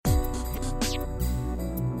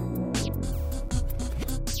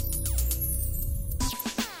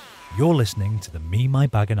You're listening to the Me, My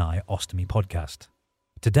Bag and I Ostomy podcast.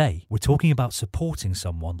 Today, we're talking about supporting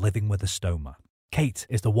someone living with a stoma. Kate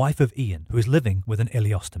is the wife of Ian, who is living with an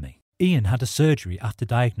ileostomy. Ian had a surgery after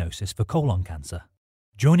diagnosis for colon cancer.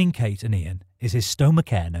 Joining Kate and Ian is his stoma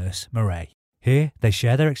care nurse, Mairead. Here, they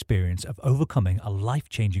share their experience of overcoming a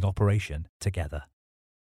life-changing operation together.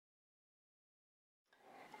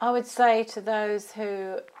 I would say to those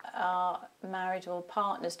who are married or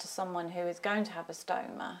partners to someone who is going to have a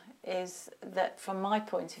stoma is that from my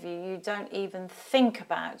point of view, you don't even think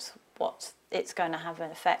about what it's going to have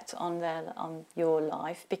an effect on your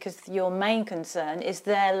life, because your main concern is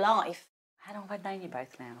their life. How long have I known you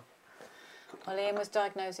both now? Well, Ian was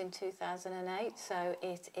diagnosed in 2008, so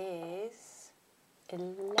it is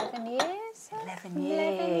 11 years? 11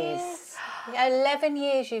 years. Yeah, 11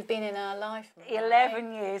 years you've been in our life. Right?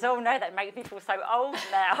 11 years. Oh no, that makes me feel so old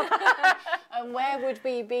now. And where would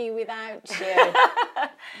we be without you?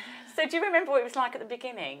 So do you remember what it was like at the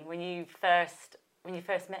beginning when you first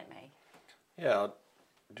met me? Yeah, I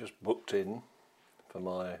just booked in for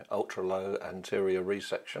my ultra-low anterior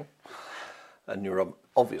resection, and you were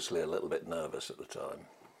obviously a little bit nervous at the time.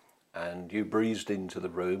 And you breezed into the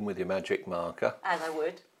room with your magic marker. As I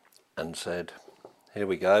would. And said, here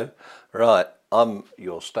we go. Right, I'm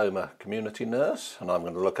your stoma community nurse, and I'm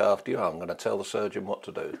going to look after you. I'm going to tell the surgeon what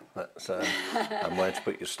to do. That's and where to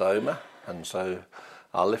put your stoma. And so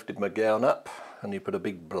I lifted my gown up, and you put a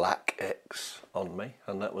big black X on me,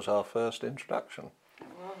 and that was our first introduction. It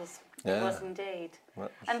was. Yeah. It was indeed.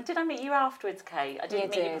 And did I meet you afterwards, Kate? I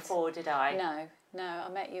didn't meet you before, did I? No, I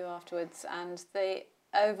met you afterwards, and the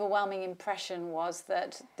overwhelming impression was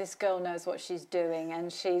that this girl knows what she's doing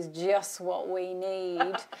and she's just what we need.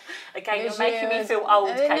 Again, you're making me feel old,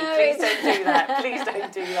 Kate. No, please don't do that. Please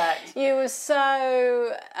don't do that. You were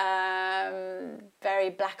so very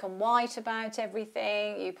black and white about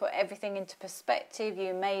everything. You put everything into perspective.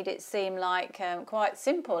 You made it seem like quite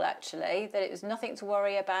simple, actually, that it was nothing to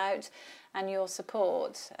worry about, and your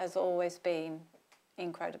support has always been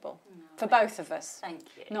incredible for both of us. Thank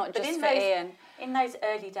you. Not just for Ian. In those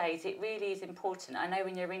early days, it really is important. I know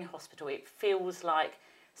when you're in hospital, it feels like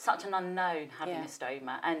such an unknown having a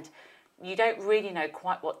stoma, and you don't really know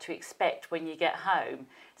quite what to expect when you get home.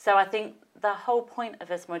 So I think the whole point of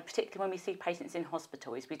us, particularly when we see patients in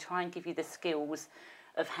hospital, is we try and give you the skills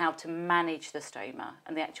of how to manage the stoma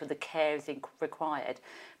and the care is required.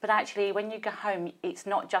 But actually, when you go home, it's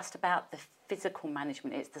not just about the physical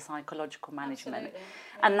management, it's the psychological management. Absolutely.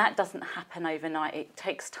 And that doesn't happen overnight. It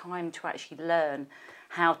takes time to actually learn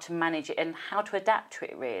how to manage it and how to adapt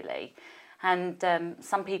to it, really. And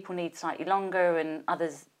some people need slightly longer and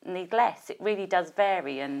others need less. It really does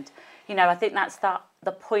vary. And, I think that's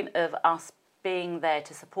the point of us being there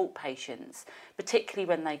to support patients, particularly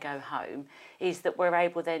when they go home, is that we're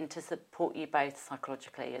able then to support you both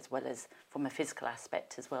psychologically as well as from a physical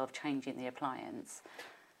aspect as well of changing the appliance.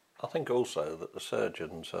 I think also that the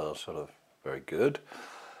surgeons are sort of very good,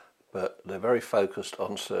 but they're very focused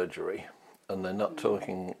on surgery, and they're not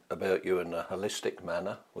talking about you in a holistic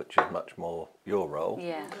manner, which is much more your role.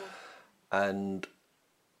 Yeah. And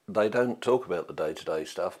they don't talk about the day-to-day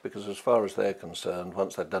stuff, because as far as they're concerned,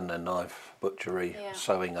 once they've done their knife butchery,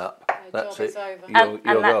 sewing up, that's job it. is over.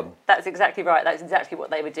 You're gone. That's exactly right. That's exactly what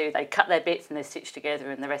they would do. They cut their bits and they're stitched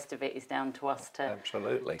together, and the rest of it is down to us to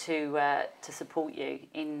Absolutely. to support you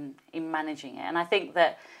in managing it. And I think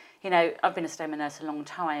that, I've been a stoma nurse a long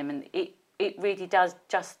time, and it really does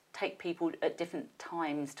just take people at different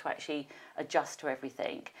times to actually adjust to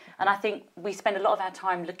everything. And I think we spend a lot of our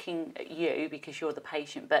time looking at you because you're the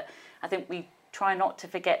patient, but I think we try not to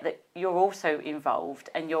forget that you're also involved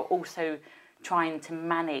and you're also trying to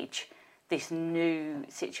manage this new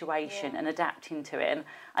situation and adapting to it.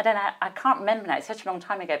 And I can't remember now, it's such a long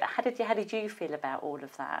time ago, but how did you feel about all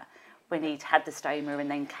of that when he'd had the stoma and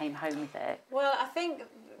then came home with it? Well, I think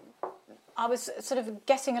I was sort of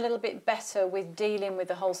getting a little bit better with dealing with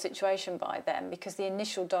the whole situation by then, because the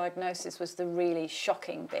initial diagnosis was the really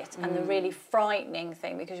shocking bit and the really frightening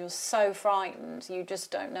thing, because you're so frightened, you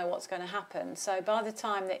just don't know what's going to happen. So by the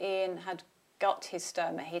time that Ian had got his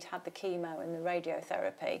stoma, he'd had the chemo and the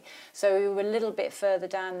radiotherapy, so we were a little bit further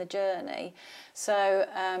down the journey. So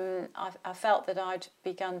I felt that I'd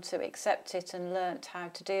begun to accept it and learnt how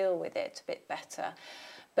to deal with it a bit better.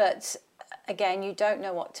 But again, you don't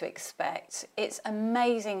know what to expect. It's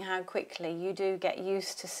amazing how quickly you do get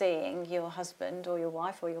used to seeing your husband or your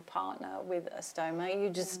wife or your partner with a stoma. You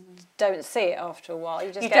just don't see it after a while.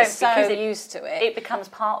 You just get so used to it. It becomes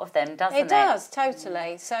part of them, doesn't it? It does,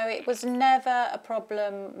 totally. So it was never a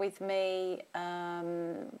problem with me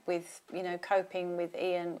with, coping with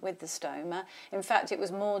Ian with the stoma. In fact, it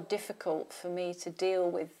was more difficult for me to deal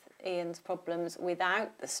with Ian's problems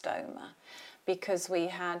without the stoma, because we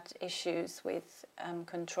had issues with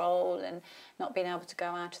control and not being able to go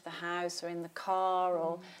out of the house or in the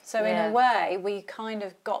car. So in a way, we kind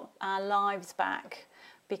of got our lives back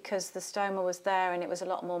because the stoma was there and it was a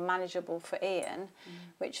lot more manageable for Ian,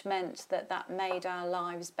 which meant that made our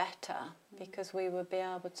lives better because we would be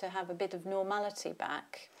able to have a bit of normality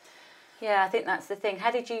back. Yeah, I think that's the thing.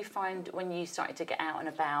 How did you find when you started to get out and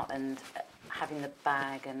about and having the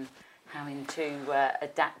bag and having to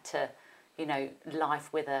adapt to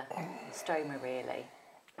life with a stoma, really?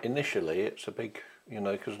 Initially, it's a big,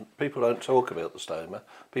 because people don't talk about the stoma.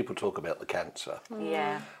 People talk about the cancer.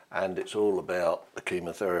 Yeah. And it's all about the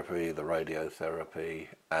chemotherapy, the radiotherapy,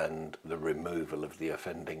 and the removal of the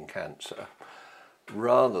offending cancer,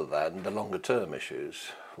 rather than the longer term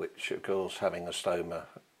issues, which, of course, having a stoma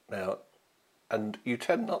now, and you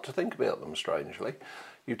tend not to think about them, strangely.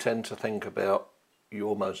 You tend to think about, you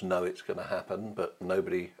almost know it's going to happen, but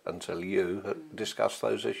nobody until you discuss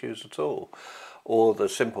those issues at all. Or the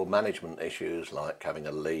simple management issues like having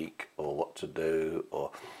a leak or what to do,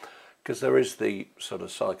 or because there is the sort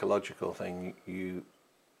of psychological thing, you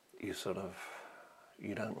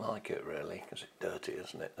don't like it really because it's dirty,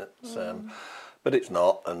 isn't it? It's, but it's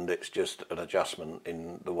not, and it's just an adjustment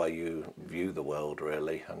in the way you view the world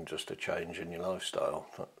really, and just a change in your lifestyle.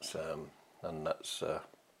 That's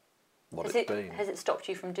what it's been. Has it stopped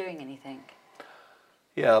you from doing anything?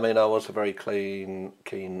 Yeah, I mean, I was a very keen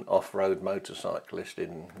off-road motorcyclist.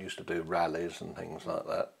 Used to do rallies and things like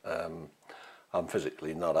that. I'm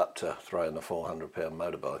physically not up to throwing a 400-pound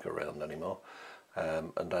motorbike around anymore,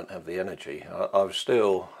 and don't have the energy. I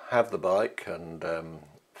still have the bike and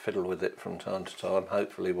fiddle with it from time to time.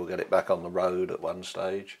 Hopefully we'll get it back on the road at one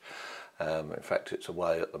stage. In fact, it's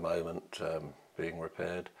away at the moment, being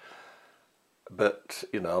repaired. But,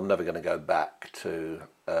 I'm never going to go back to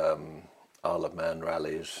Isle of Man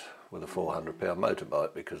rallies with a 400-pound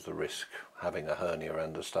motorbike, because the risk having a hernia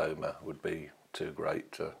and a stoma would be too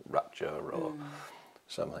great to rupture or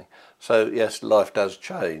something. So, yes, life does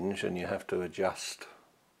change and you have to adjust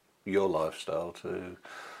your lifestyle to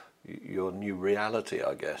your new reality,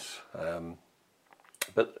 I guess.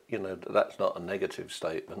 But, that's not a negative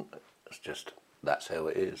statement. It's just, that's how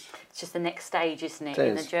it is. It's just the next stage, isn't it,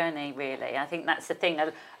 in the journey, really? I think that's the thing.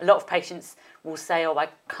 A lot of patients will say, I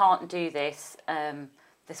can't do this.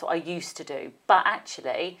 That's what I used to do. But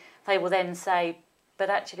actually, they will then say, but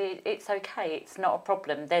actually, it's okay. It's not a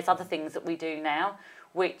problem. There's other things that we do now,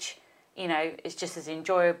 which, is just as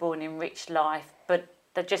enjoyable and enrich life, but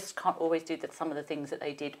they just can't always do some of the things that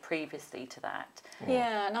they did previously to that.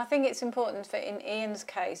 Yeah, and I think it's important in Ian's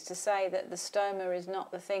case to say that the stoma is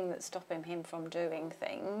not the thing that's stopping him from doing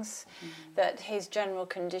things, that his general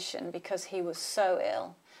condition, because he was so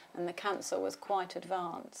ill and the cancer was quite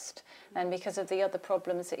advanced, and because of the other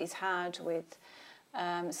problems that he's had with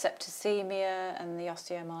septicemia and the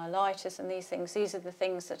osteomyelitis and these things, these are the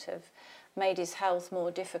things that have made his health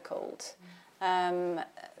more difficult.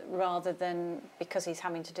 Rather than because he's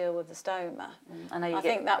having to deal with the stoma. I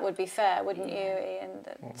think that would be fair, wouldn't you, Ian?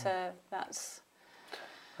 That's...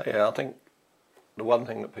 Yeah, I think the one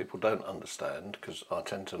thing that people don't understand, because I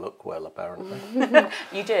tend to look well, apparently.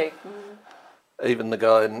 You do? Even the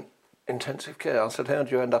guy in intensive care, I said, how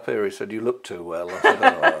did you end up here? He said, you look too well. I said,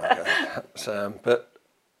 oh, okay. But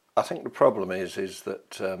I think the problem is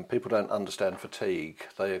that people don't understand fatigue.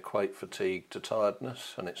 They equate fatigue to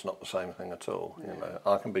tiredness, and it's not the same thing at all.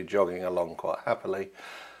 I can be jogging along quite happily,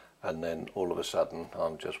 and then all of a sudden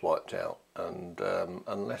I'm just wiped out. And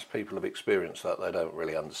unless people have experienced that, they don't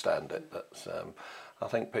really understand it. That's I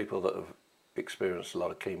think people that have experienced a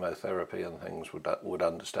lot of chemotherapy and things would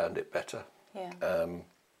understand it better. Yeah.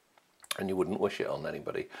 And you wouldn't wish it on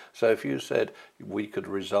anybody. So if you said we could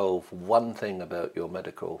resolve one thing about your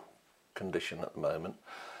medical condition at the moment,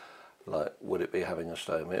 like would it be having a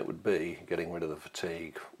stoma? It would be getting rid of the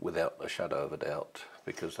fatigue without a shadow of a doubt,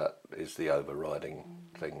 because that is the overriding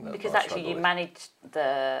thing. Because actually you manage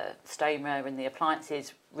the stoma and the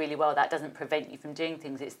appliances really well. That doesn't prevent you from doing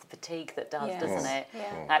things. It's the fatigue that does, doesn't it?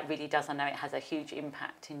 Yeah. That really does. I know it has a huge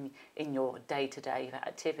impact in your day-to-day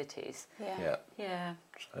activities. Yeah.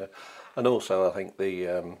 So, and also I think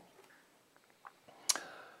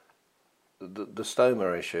the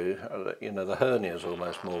stoma issue, you know, the hernia is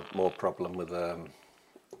almost more problem with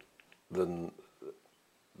than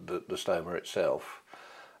the stoma itself.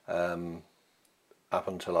 Up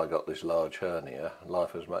until I got this large hernia,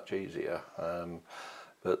 life was much easier.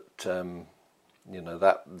 But you know,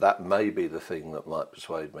 that may be the thing that might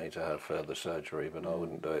persuade me to have further surgery, but I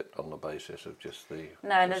wouldn't do it on the basis of just the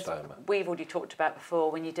stoma. We've already talked about before,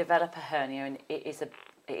 when you develop a hernia, and it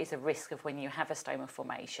is a risk of when you have a stoma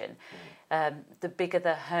formation. The bigger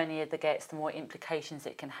the hernia that gets, the more implications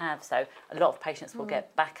it can have. So a lot of patients will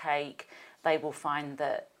get backache. They will find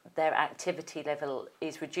that their activity level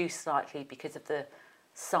is reduced slightly because of the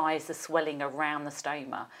size, the swelling around the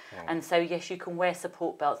stoma. And so yes, you can wear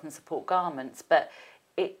support belts and support garments, but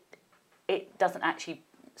it doesn't actually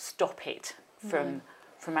stop it from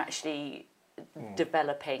actually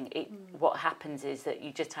developing. What happens is that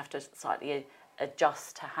you just have to slightly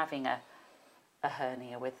adjust to having a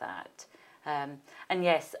hernia with that. And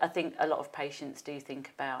yes, I think a lot of patients do think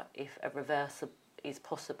about if a reversal is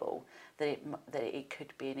possible, that it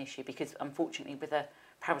could be an issue, because unfortunately with a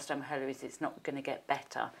parastoma hernias, it's not going to get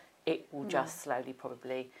better. It will just slowly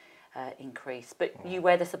probably increase. But you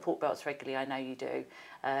wear the support belts regularly, I know you do,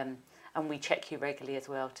 and we check you regularly as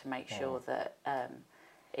well to make sure that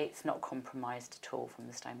it's not compromised at all from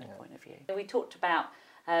the stoma point of view. We talked about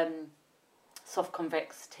soft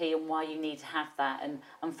convexity and why you need to have that, and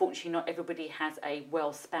unfortunately not everybody has a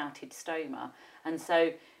well-spouted stoma, and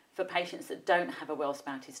so for patients that don't have a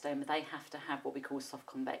well-spouted stoma, they have to have what we call soft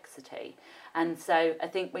convexity. And so I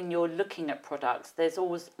think when you're looking at products, there's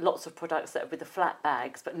always lots of products that are with the flat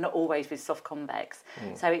bags, but not always with soft convex.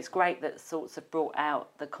 So it's great that Salts have brought out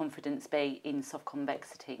the Confidence B in soft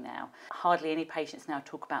convexity now. Hardly any patients now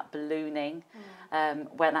talk about ballooning,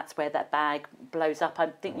 where that's where that bag blows up. I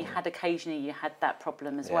think you had that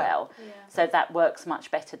problem as well. So that works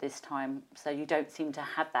much better this time. So you don't seem to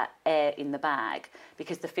have that air in the bag,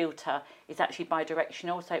 because the filter is actually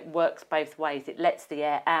bidirectional, so it works both ways. It lets the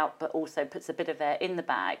air out, but also puts a bit of air in the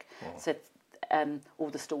bag, so all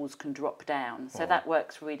the stools can drop down. So that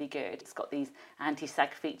works really good. It's got these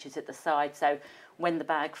anti-sag features at the side, so when the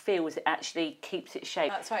bag fills, it actually keeps its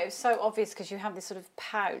shape. That's right. It was so obvious because you have this sort of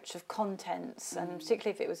pouch of contents, and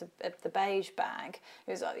particularly if it was the beige bag,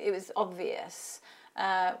 it was obvious.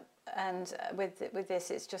 And with this,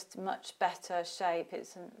 it's just much better shape.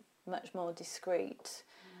 It's much more discreet.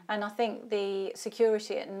 And I think the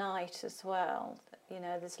security at night as well, you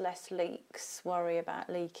know, there's less leaks, worry about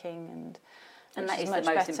leaking, and that is the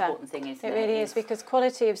most important thing, isn't it? It really is, because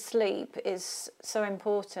quality of sleep is so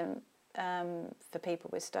important for people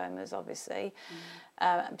with stomas, obviously,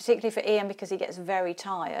 particularly for Ian, because he gets very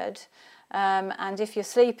tired. And if your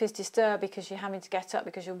sleep is disturbed because you're having to get up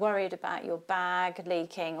because you're worried about your bag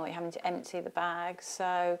leaking, or you're having to empty the bag,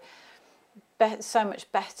 so much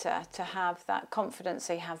better to have that confidence,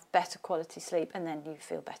 so you have better quality sleep, and then you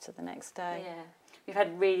feel better the next day. Yeah, we've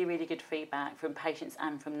had really, really good feedback from patients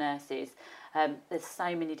and from nurses. There's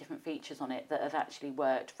so many different features on it that have actually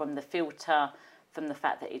worked, from the filter, from the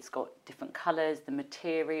fact that it's got different colours, the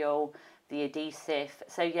material, the adhesive,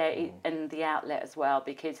 so and the outlet as well,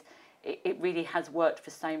 because it really has worked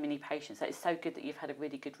for so many patients. So it's so good that you've had a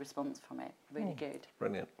really good response from it. Really good.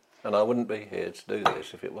 Brilliant. And I wouldn't be here to do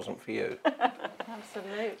this if it wasn't for you.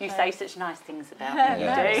 Absolutely. You say such nice things about me.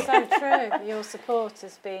 No, it's so true. Your support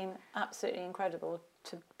has been absolutely incredible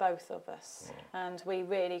to both of us. And we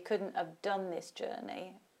really couldn't have done this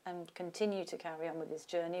journey and continue to carry on with this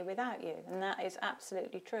journey without you. And that is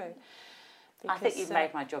absolutely true. I think you've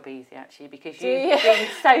made my job easy, actually, because you've been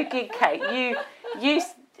so good, Kate.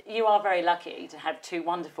 You are very lucky to have two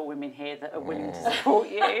wonderful women here that are willing to support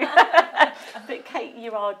you. But Kate,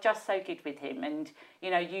 you are just so good with him, and you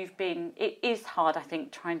know it is hard, I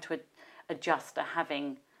think, trying to adjust to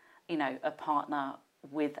having, you know, a partner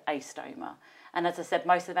with a stoma. And as I said,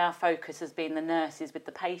 most of our focus has been the nurses with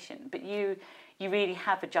the patient, but you really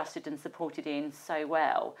have adjusted and supported Ian so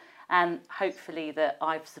well. And hopefully that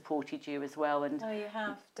I've supported you as well, and you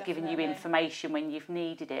have, given you information when you've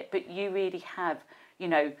needed it. But you really have, you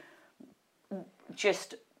know,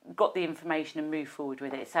 just got the information and moved forward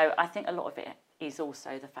with it. So I think a lot of it is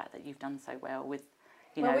also the fact that you've done so well with,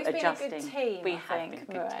 you know, adjusting. Been a good team, we I have think,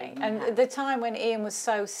 been a good team. And the time when Ian was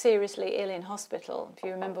so seriously ill in hospital, if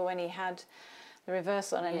you remember when he had the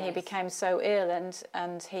reversal and he became so ill,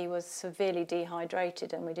 and he was severely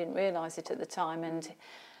dehydrated, and we didn't realise it at the time, and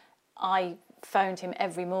I phoned him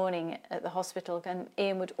every morning at the hospital, and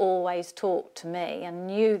Ian would always talk to me, and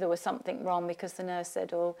knew there was something wrong because the nurse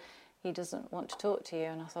said, oh, he doesn't want to talk to you.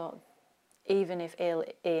 And I thought, even if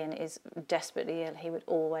Ian is desperately ill, he would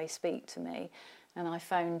always speak to me. and I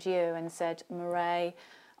phoned you and said, Mairead,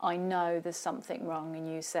 I know there's something wrong,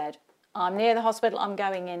 and you said, I'm near the hospital, I'm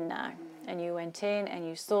going in now. And you went in and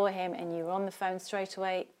you saw him and you were on the phone straight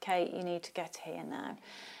away, Kate, you need to get here now.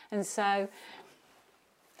 And so...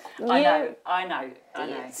 I know.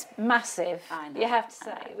 It's massive. I know. You have to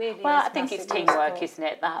say, it really well, is I think it's massive teamwork, support. isn't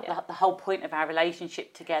it? The whole point of our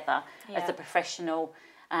relationship together as Yeah. a professional,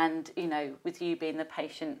 and with you being the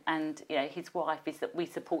patient and his wife, is that we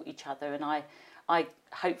support each other. And I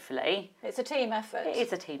hopefully It's a team effort. it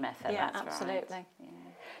is a team effort. Yeah, that's absolutely. Right. Yeah.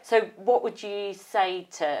 So, what would you say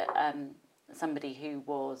to somebody who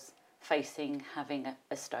was facing having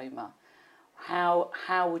a stoma?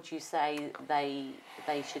 How would you say they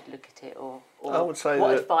should look at it, or I would say what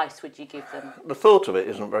that advice would you give them? the thought of it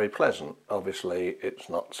isn't very pleasant. Obviously, it's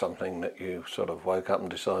not something that you sort of woke up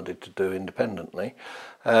and decided to do independently.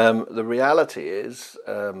 The reality is,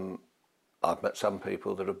 I've met some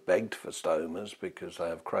people that have begged for stomas because they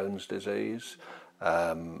have Crohn's disease,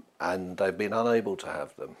 and they've been unable to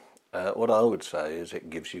have them. What I would say is it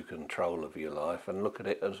gives you control of your life, and look at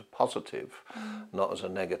it as a positive, not as a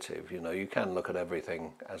negative. You can look at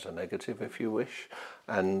everything as a negative if you wish,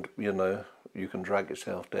 and you can drag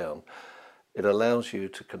yourself down. It allows you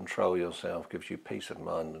to control yourself, gives you peace of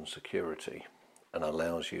mind and security, and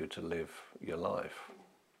allows you to live your life.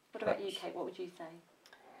 What about you, Kate? What would you say?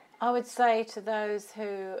 I would say to those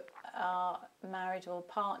who are married or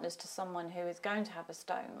partners to someone who is going to have a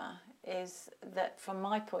stoma is that, from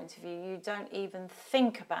my point of view, you don't even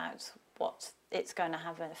think about what it's going to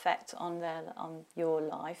have an effect on your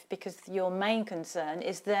life, because your main concern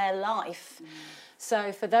is their life.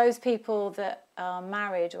 So for those people that are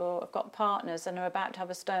married or have got partners and are about to have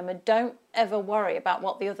a stoma, don't ever worry about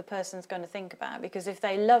what the other person's going to think about, because if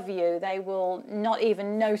they love you, they will not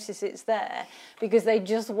even notice it's there, because they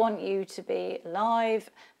just want you to be alive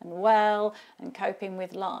and well and coping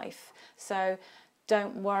with life. So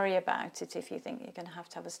don't worry about it if you think you're going to have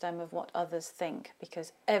a stoma, of what others think,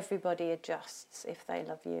 because everybody adjusts if they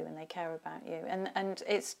love you and they care about you. And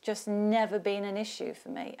it's just never been an issue for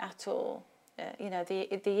me at all.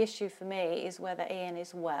 The issue for me is whether Ian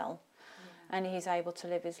is well and he's able to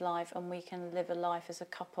live his life, and we can live a life as a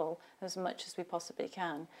couple as much as we possibly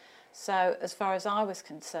can. So as far as I was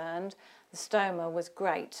concerned, the stoma was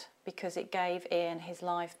great because it gave Ian his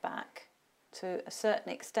life back. To a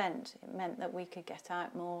certain extent, it meant that we could get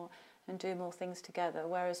out more and do more things together,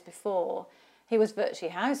 whereas before he was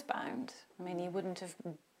virtually housebound. I mean, he wouldn't have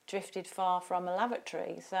drifted far from a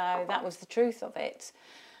lavatory, so that was the truth of it.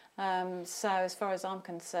 So as far as I'm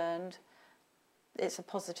concerned, it's a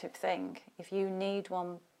positive thing. If you need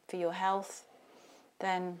one for your health,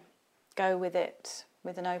 then go with it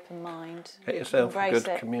with an open mind. Get yourself a good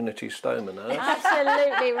it. community stoma nurse.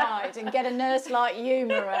 Absolutely right, and get a nurse like you,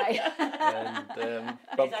 Mairead. And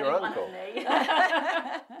Bob's your uncle.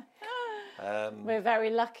 We're very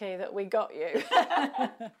lucky that we got you.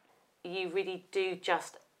 You really do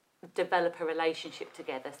just develop a relationship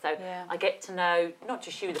together. So Yeah. I get to know not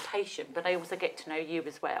just you, the patient, but I also get to know you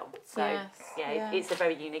as well. So Yes, it's a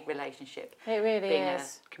very unique relationship. It really being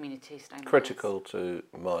is. a community stoma. Critical to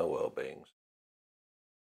my well-being.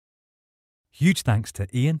 Huge thanks to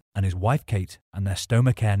Ian and his wife Kate and their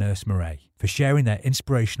stoma care nurse Mairead for sharing their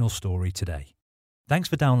inspirational story today. Thanks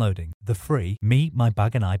for downloading the free Me, My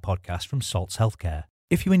Bag and I podcast from Salts Healthcare.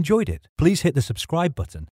 If you enjoyed it, please hit the subscribe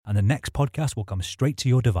button and the next podcast will come straight to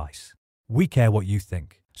your device. We care what you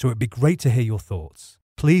think, so it'd be great to hear your thoughts.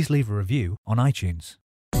 Please leave a review on iTunes.